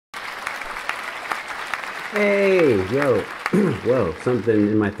Hey, yo, whoa, something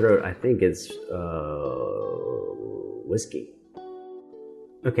in my throat. I think it's whiskey.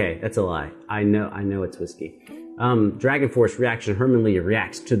 Okay, that's a lie. I know it's whiskey. DragonForce reaction. Herman Lee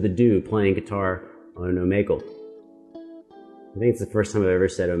reacts to the Dooo playing guitar on Omegle. I think it's the first time I've ever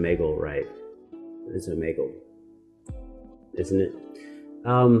said Omegle right. It's Omegle, isn't it?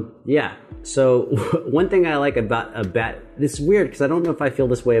 Yeah. So one thing I like about this is weird because I don't know if I feel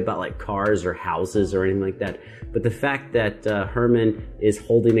this way about like cars or houses or anything like that. But the fact that Herman is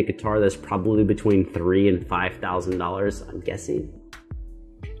holding a guitar that's probably between $3,000 and $5,000, I'm guessing.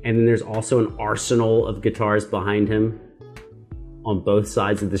 And then there's also an arsenal of guitars behind him on both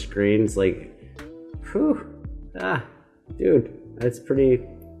sides of the screen. It's like, whew, dude, that's pretty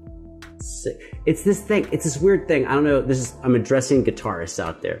sick. It's this thing, it's this weird thing. I don't know, I'm addressing guitarists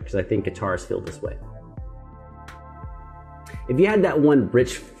out there because I think guitarists feel this way. If you had that one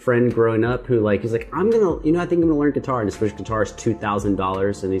rich friend growing up who he's like, I think I'm gonna learn guitar, and his first guitar is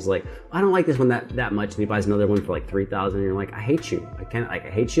 $2,000, and he's like, I don't like this one that much, and he buys another one for like $3,000, and you're like, I hate you. I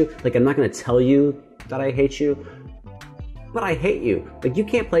hate you. Like, I'm not gonna tell you that I hate you, but I hate you. Like, you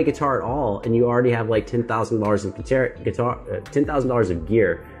can't play guitar at all, and you already have like $10,000 of $10,000 of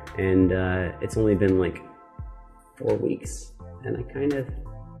gear, and it's only been like 4 weeks, and I kind of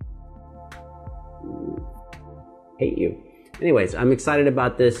hate you. Anyways, I'm excited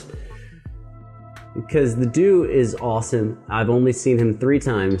about this because the Dooo is awesome. I've only seen him 3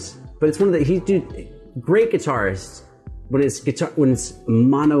 times, but it's one of the great guitarist when it's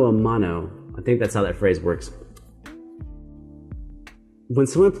mano a mano. I think that's how that phrase works. When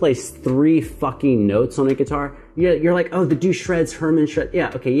someone plays 3 fucking notes on a guitar, you're like, oh, the Dooo shreds, Herman shreds.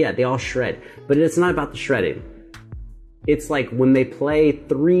 Yeah, okay, yeah, they all shred, but it's not about the shredding. It's like when they play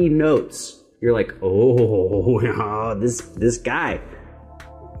 3 notes, you're like, oh, this guy,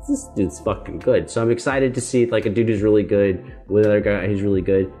 this dude's fucking good. So I'm excited to see like a dude who's really good with another guy who's really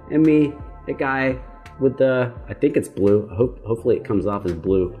good, and me, a guy with I think it's blue. Hopefully it comes off as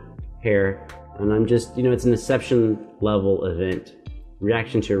blue hair, and I'm just, it's an Inception level event,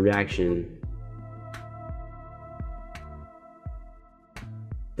 reaction to reaction.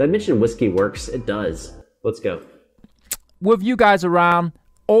 Did I mention whiskey works? It does. Let's go. With you guys around,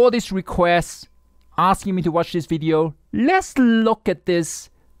 all these requests asking me to watch this video, let's look at the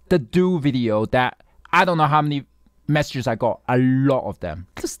Dooo video that I don't know how many messages I got, a lot of them.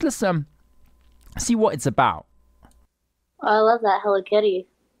 Let's see what it's about. Oh, I love that Hello Kitty.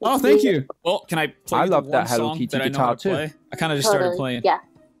 Oh, thank you. Well, can I play I love the that one Hello song Kitty that I know guitar how to play? too. I kind of just started playing. Yeah.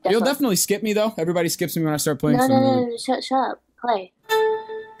 Definitely. You'll definitely skip me though. Everybody skips me when I start playing. No, shut up. Play.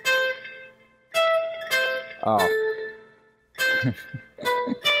 Oh. I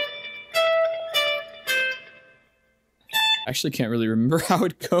actually can't really remember how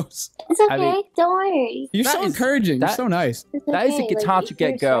it goes. It's okay. Don't worry. You're so encouraging. You're so nice. That is a guitar to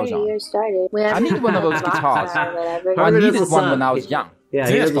get girls on. I need one of those guitars. I needed one when I was young. Yeah,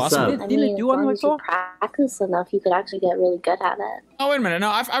 it's possible. I mean, as long as you practice enough, you could actually get really good at it. Oh, wait a minute. No,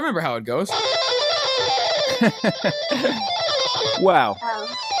 I remember how it goes. Wow.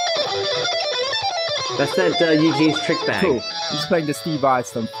 That's that Eugene's trick bag. Cool. He's playing the Steve Vai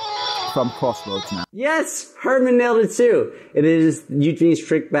from Crossroads now. Yes, Herman nailed it too. It is Eugene's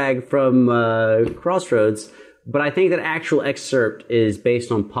trick bag from Crossroads, but I think that actual excerpt is based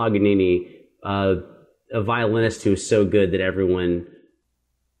on Paganini, a violinist who is so good that everyone.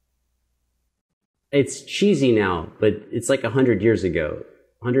 It's cheesy now, but it's like 100 years ago,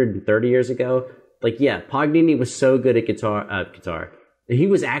 130 years ago. Like, yeah, Paganini was so good at guitar. He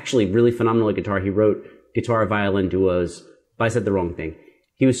was actually really phenomenal at guitar. He wrote guitar-violin duos, but I said the wrong thing.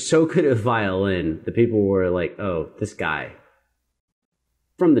 He was so good at violin that people were like, oh, this guy.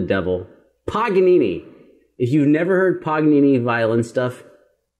 From the devil. Paganini. If you've never heard Paganini violin stuff,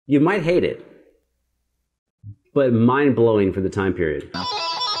 you might hate it. But mind-blowing for the time period.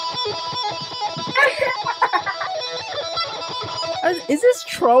 Is this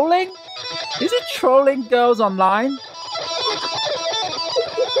trolling? Is it trolling girls online?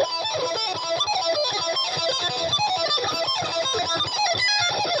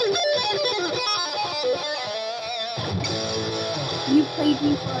 You played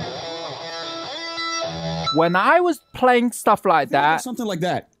before. When I was playing stuff like that, something like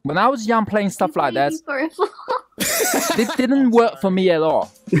that. When I was young playing stuff like that, it didn't work for me at all.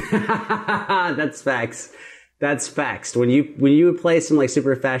 That's facts. That's facts. When you would play some like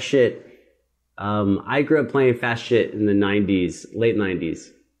super fast shit, I grew up playing fast shit in the 90s, late 90s,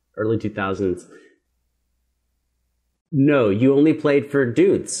 early 2000s. No, you only played for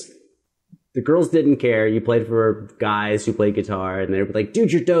dudes. The girls didn't care. You played for guys who played guitar, and they were like,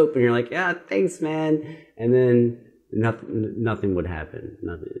 "Dude, you're dope," and you're like, "Yeah, thanks, man." And then nothing would happen.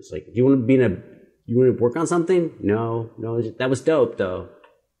 Nothing. It's like, you want to work on something? No, that was dope though.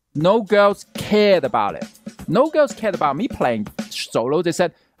 No girls cared about it. No girls cared about me playing solo. They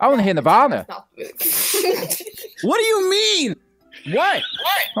said, I want to hear Nirvana. What do you mean? What?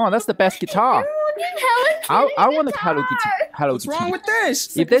 Oh, that's the best guitar. I want a Hello Kitty. What's wrong with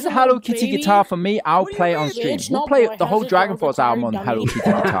this? If there's a Hello Kitty guitar for me, I'll play it on stream. We'll play the whole DragonForce album on Hello Kitty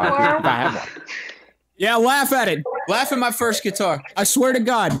guitar if I have one. Yeah, laugh at it. Laugh at my first guitar. I swear to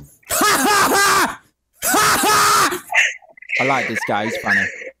God. Ha ha ha! I like this guy. He's funny.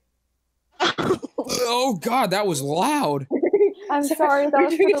 Oh God, that was loud. I'm sorry, that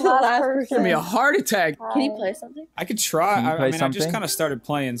was for the last person. Give me a heart attack. Can you play something? I could try. I mean, I just something? kind of started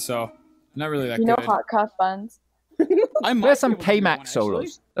playing, so I'm not really that You good. know Hot Cross Buns? There's some K-Max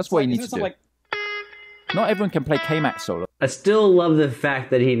solos. That's what you need to do. Not everyone can play K-Max solo. I still love the fact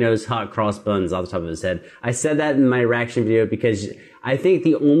that he knows hot cross buns off the top of his head. I said that in my reaction video because I think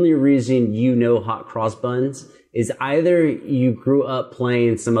the only reason you know hot cross buns is either you grew up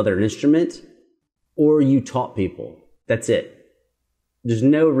playing some other instrument or you taught people. That's it. There's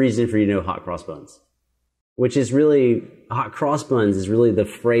no reason for you to know hot cross buns. Which is really, hot cross buns is really the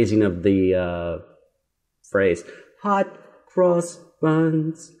phrasing of the phrase. Hot cross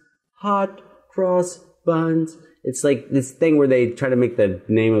buns, hot cross buns. It's like this thing where they try to make the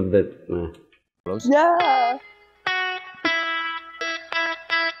name of the... Yeah!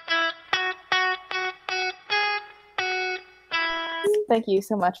 Thank you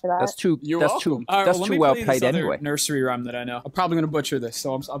so much for that. That's too well played anyway. Nursery rhyme that I know. I'm probably gonna butcher this,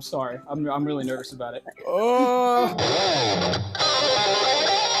 so I'm sorry. I'm really nervous about it. Oh!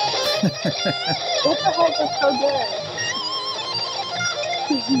 What the heck? That's so good.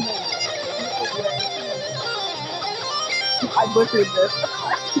 I butchered this.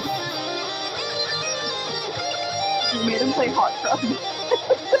 You made him play Hot Cross.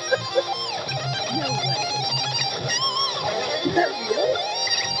 No way. Is that real?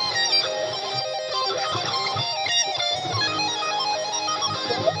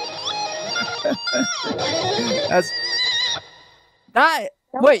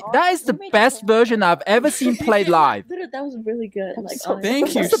 That is the best version I've ever seen played live. That was really good. Like,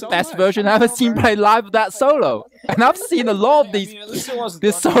 thank you. That's the best version I've ever seen played live of that solo. And I've seen a lot of this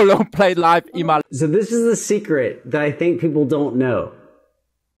solo played live in my life. So this is the secret that I think people don't know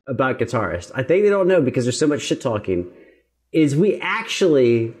about Guitarist. I think they don't know because there's so much shit talking. Is we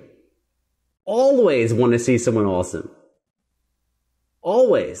actually always want to see someone awesome.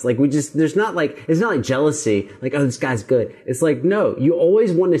 Always. Like, there's not like, it's not like jealousy, like, oh, this guy's good. It's like, no, you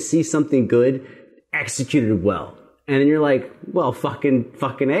always want to see something good executed well. And then you're like, well, fucking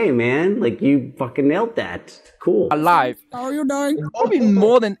A, man. Like, you fucking nailed that. Cool. Alive. How are you dying? Probably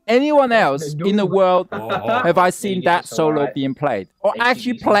more than anyone else in the world have I seen that solo being played. Or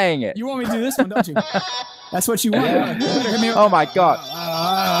actually playing it. You want me to do this one, don't you? That's what you want. Oh my God.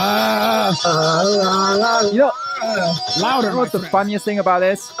 You know, Louder. you know what's the funniest thing about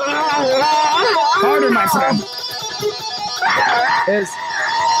this? Harder, my friend. Is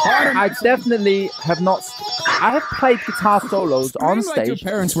I definitely have not. I have played guitar solos on Like your stage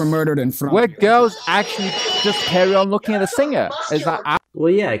parents were murdered in front. where girls actually just carry on looking at the singer. It's like,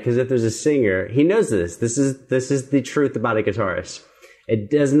 Well, yeah, because if there's a singer, he knows this. This is the truth about a guitarist.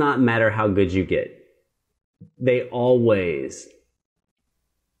 It does not matter how good you get. They always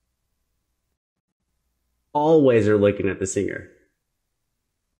are looking at the singer.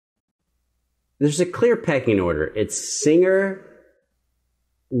 There's a clear pecking order. It's singer,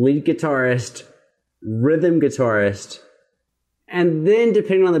 lead guitarist, rhythm guitarist, and then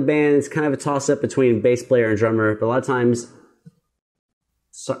depending on the band, it's kind of a toss-up between bass player and drummer, but a lot of times,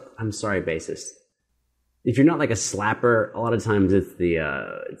 I'm sorry, bassist. If you're not like a slapper, a lot of times it's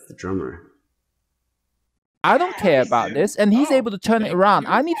the drummer. I don't care about this, and he's able to turn it around.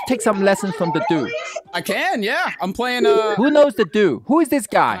 I need to take some lessons from the Dooo. I can, yeah. I'm playing. Who knows the Dooo? Who is this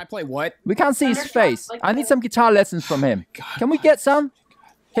guy? Can I play what? We can't see his face. I need some guitar lessons from him. Can we get some?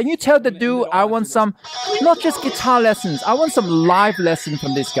 Can you tell the Dooo I want some, not just guitar lessons, I want some live lessons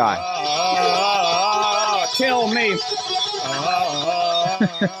from this guy. Kill me.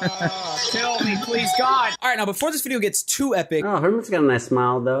 Kill me, please, God. All right, now before this video gets too epic. Oh, Herman's got a nice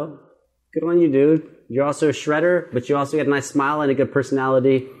smile, though. Good on you, dude. You're also a shredder, but you also got a nice smile and a good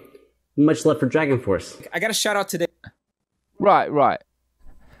personality. Much love for DragonForce. I got a shout out today. Right.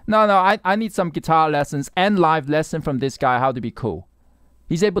 No, I need some guitar lessons and live lesson from this guy how to be cool.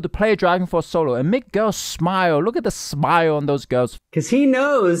 He's able to play DragonForce solo and make girls smile. Look at the smile on those girls. Because he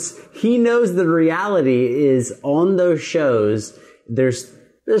knows the reality is on those shows, there's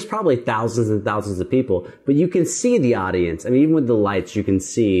probably thousands and thousands of people, but you can see the audience. I mean, even with the lights, you can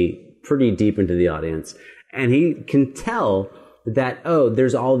see pretty deep into the audience. And he can tell that, oh,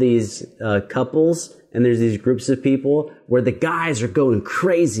 there's all these couples and there's these groups of people where the guys are going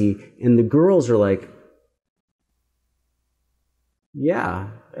crazy and the girls are like,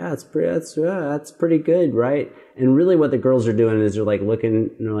 yeah, that's pretty good, right? And really what the girls are doing is they're like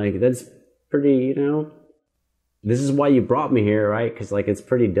looking and they're like, that's pretty, you know, this is why you brought me here, right? Because like it's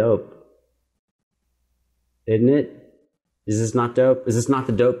pretty dope, isn't it? Is this not dope? Is this not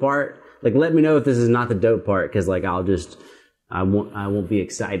the dope part? Like, let me know if this is not the dope part, because like I won't be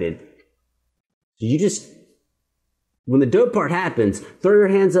excited. So you just, when the dope part happens, throw your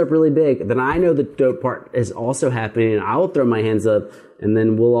hands up really big. Then I know the dope part is also happening, and I will throw my hands up, and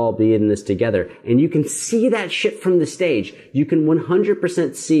then we'll all be in this together. And you can see that shit from the stage. You can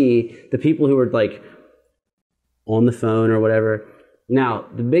 100% see the people who are like on the phone or whatever. Now,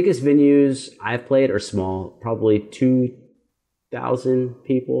 the biggest venues I've played are small, probably 2,000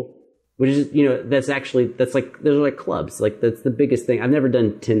 people. Which is, you know, that's like, those are like clubs. Like, that's the biggest thing. I've never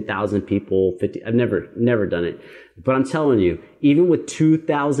done 10,000 people, 50, I've never done it. But I'm telling you, even with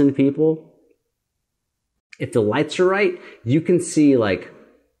 2,000 people, if the lights are right, you can see like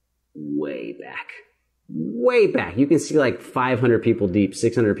way back. You can see like 500 people deep,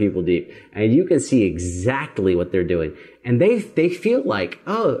 600 people deep, and you can see exactly what they're doing. And they feel like,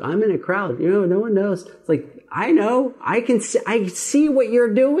 oh, I'm in a crowd. You know, no one knows. It's like, I know, I see what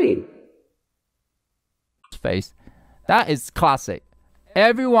you're doing. Face. That is classic.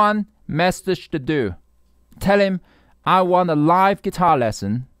 Everyone message the Dooo. Tell him I want a live guitar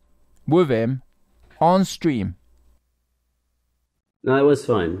lesson with him on stream. No, that was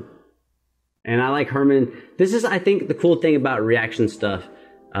fun. And I like Herman. This is, I think, the cool thing about reaction stuff.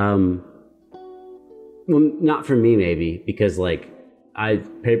 Well, not for me, maybe, because like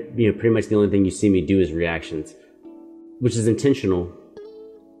pretty much the only thing you see me do is reactions, which is intentional.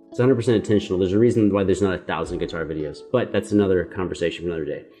 It's 100% intentional. There's a reason why there's not 1,000 guitar videos, but that's another conversation for another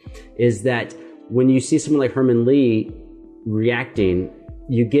day. Is that when you see someone like Herman Lee reacting,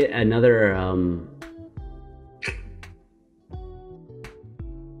 you get another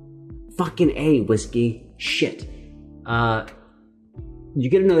fucking A, whiskey. Shit. You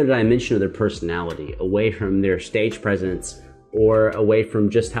get another dimension of their personality away from their stage presence or away from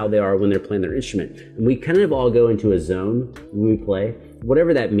just how they are when they're playing their instrument. And we kind of all go into a zone when we play.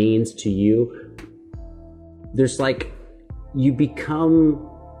 Whatever that means to you, there's like, you become,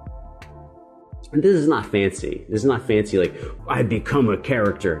 and this is not fancy. This is not fancy like, I become a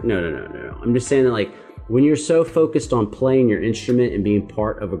character. No. I'm just saying that like, when you're so focused on playing your instrument and being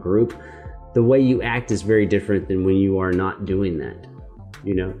part of a group, the way you act is very different than when you are not doing that.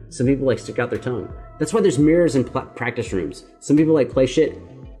 You know, some people like stick out their tongue. That's why there's mirrors in practice rooms. Some people like play shit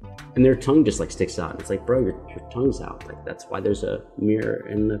and their tongue just like sticks out. It's like, bro, your tongue's out. Like, that's why there's a mirror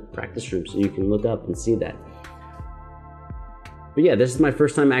in the practice room, so you can look up and see that. But yeah, this is my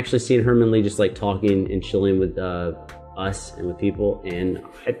first time actually seeing Herman Lee just like talking and chilling with us and with people, and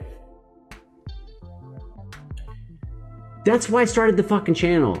that's why I started the fucking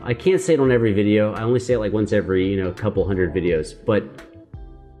channel. I can't say it on every video. I only say it like once every, you know, couple hundred videos. But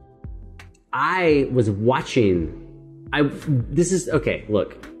I was watching. This is okay.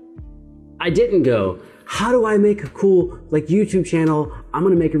 Look, I didn't go, how do I make a cool like YouTube channel? I'm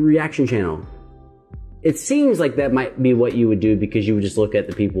gonna make a reaction channel. It seems like that might be what you would do because you would just look at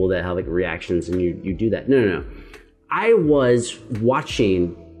the people that have like reactions and you do that. No. I was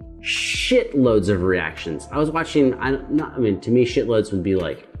watching shitloads of reactions. I was watching, to me shitloads would be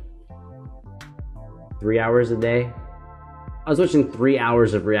like 3 hours a day. I was watching 3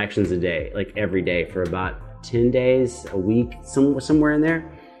 hours of reactions a day, like every day for about 10 days, a week, somewhere in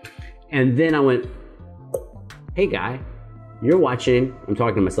there. And then I went, hey guy, you're watching, I'm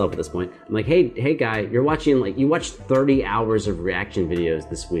talking to myself at this point. I'm like, hey guy, you're watching, like, you watched 30 hours of reaction videos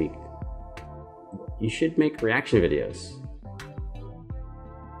this week. You should make reaction videos.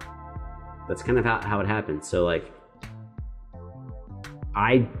 That's kind of how it happens. So like,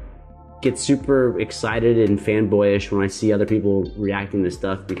 I get super excited and fanboyish when I see other people reacting to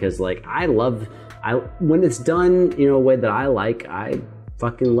stuff because like, when it's done, you know, a way that I like, I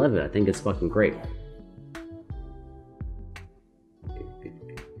fucking love it. I think it's fucking great.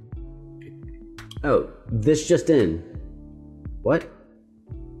 Oh, this just in. What?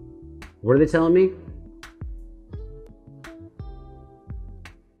 What are they telling me?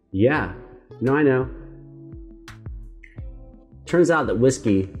 Yeah. No, I know. Turns out that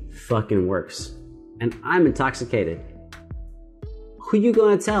whiskey fucking works. And I'm intoxicated. Who you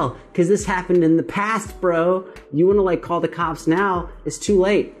gonna tell? Cause this happened in the past, bro. You wanna like call the cops now? It's too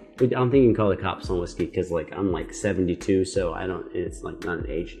late. I don't think you can call the cops on whiskey because like I'm like 72, so it's like not an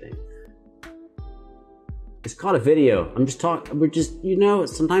age thing. It's called a video. I'm just talking, we're just, you know,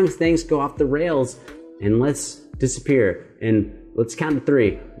 sometimes things go off the rails and let's disappear. And let's count to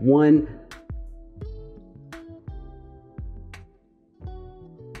 3. 1,